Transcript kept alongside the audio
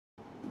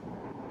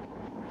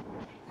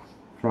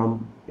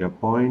from a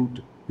point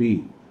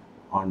P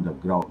on the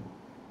ground,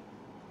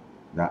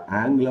 the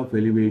angle of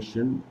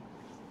elevation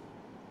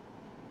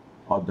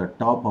of the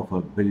top of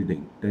a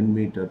building,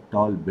 10-meter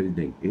tall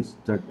building, is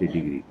 30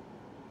 degree.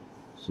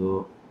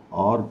 So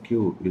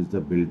RQ is the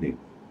building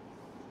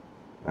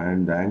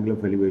and the angle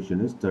of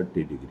elevation is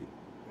 30 degree.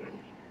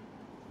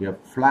 A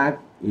flag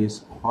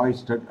is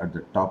hoisted at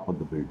the top of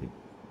the building.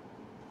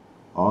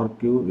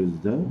 RQ is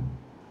the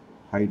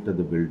height of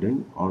the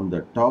building. On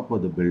the top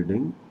of the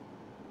building,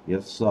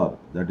 SR,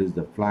 that is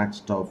the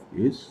Flagstaff,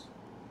 is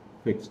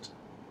fixed.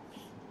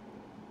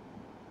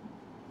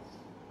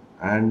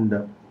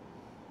 And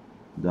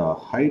the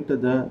height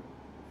of the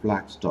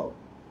Flagstaff,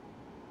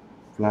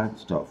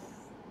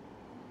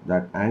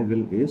 that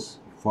angle is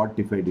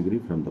 45 degree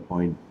from the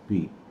point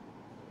P.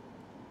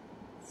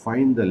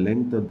 Find the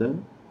length of the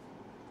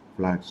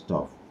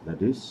Flagstaff,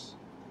 that is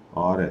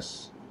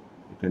RS.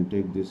 You can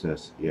take this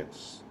as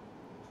X.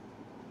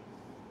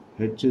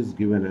 H is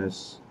given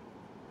as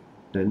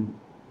 10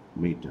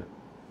 meter.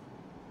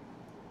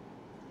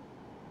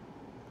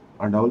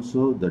 And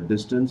also the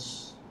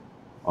distance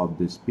of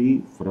this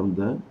P from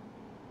the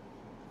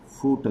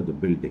foot of the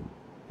building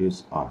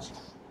is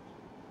asked.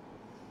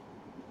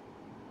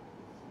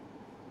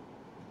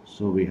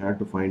 So we have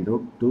to find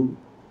out two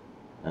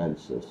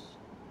answers.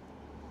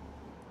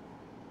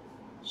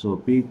 So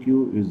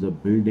PQ is the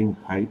building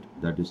height,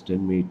 that is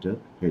 10 meter.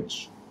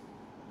 H.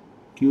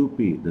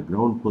 QP, the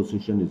ground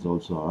position, is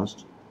also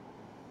asked.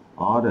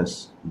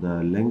 RS,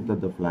 the length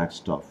of the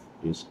Flagstaff,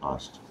 is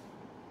asked.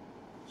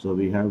 So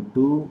we have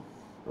two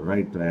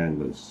right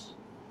triangles,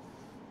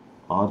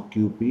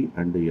 RQP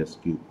and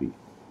SQP.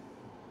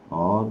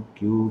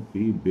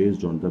 RQP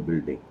based on the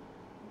building,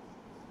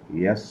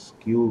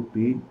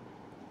 SQP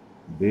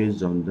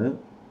based on the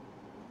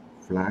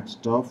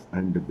Flagstaff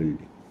and the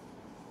building,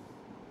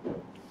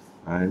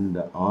 and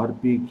the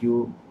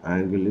RPQ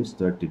angle is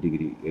 30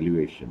 degree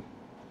elevation.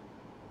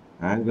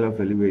 Angle of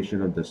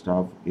elevation of the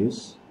staff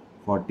is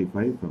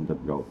 45 from the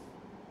ground,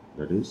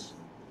 that is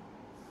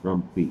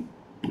from P.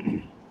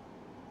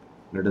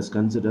 Let us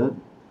consider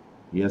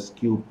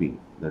SQP,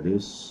 that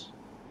is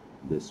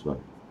this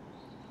one.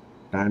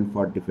 Tan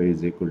 45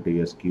 is equal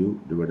to SQ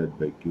divided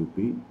by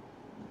QP.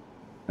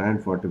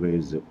 Tan 45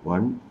 is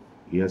 1.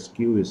 SQ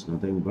is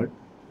nothing but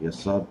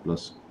SR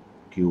plus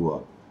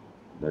QR,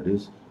 that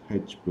is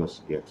H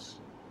plus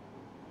X.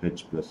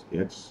 H plus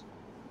X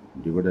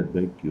divided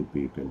by QP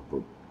you can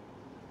put.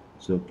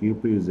 So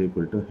QP is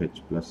equal to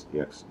H plus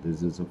X.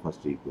 This is the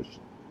first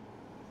equation.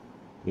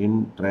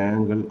 In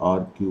triangle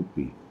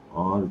RQP,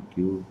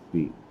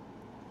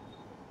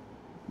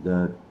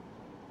 the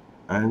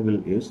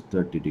angle is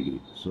 30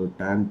 degree. So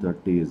tan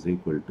 30 is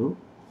equal to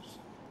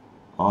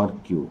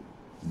RQ,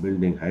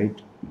 building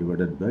height,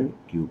 divided by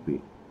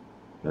QP,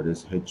 that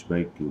is H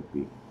by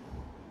QP.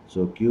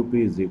 So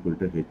QP is equal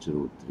to H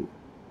root 3.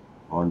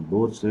 On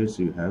both sides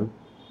you have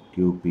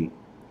QP.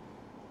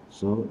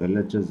 So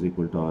LHS is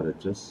equal to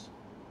RHS.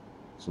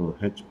 So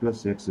H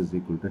plus X is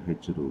equal to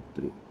H root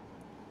 3.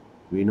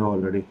 We know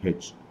already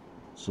H.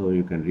 So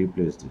you can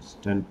replace this.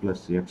 10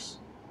 plus X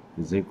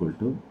is equal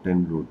to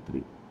 10 root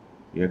 3.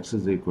 X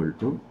is equal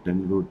to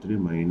 10 root 3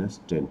 minus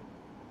 10.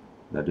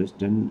 That is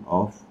 10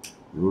 of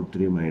root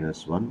 3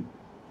 minus 1.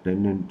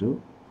 10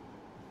 into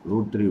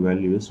root 3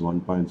 value is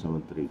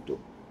 1.732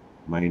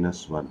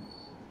 minus 1.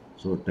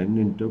 So 10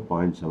 into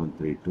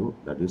 0.732,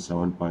 that is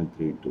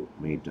 7.32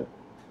 meter.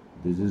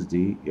 This is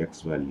the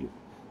X value.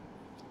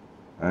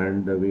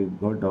 And we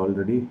got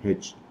already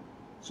H.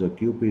 So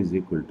QP is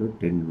equal to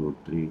 10 root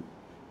 3.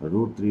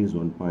 Root 3 is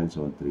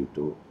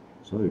 1.732.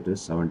 So it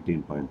is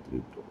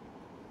 17.32.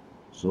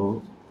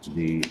 So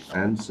the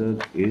answer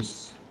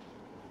is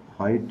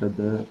height of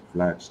the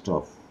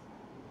Flagstaff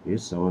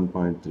is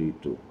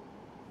 7.32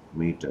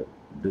 meter.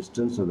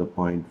 Distance of the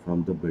point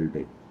from the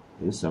building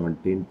is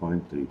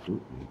 17.32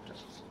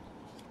 meters.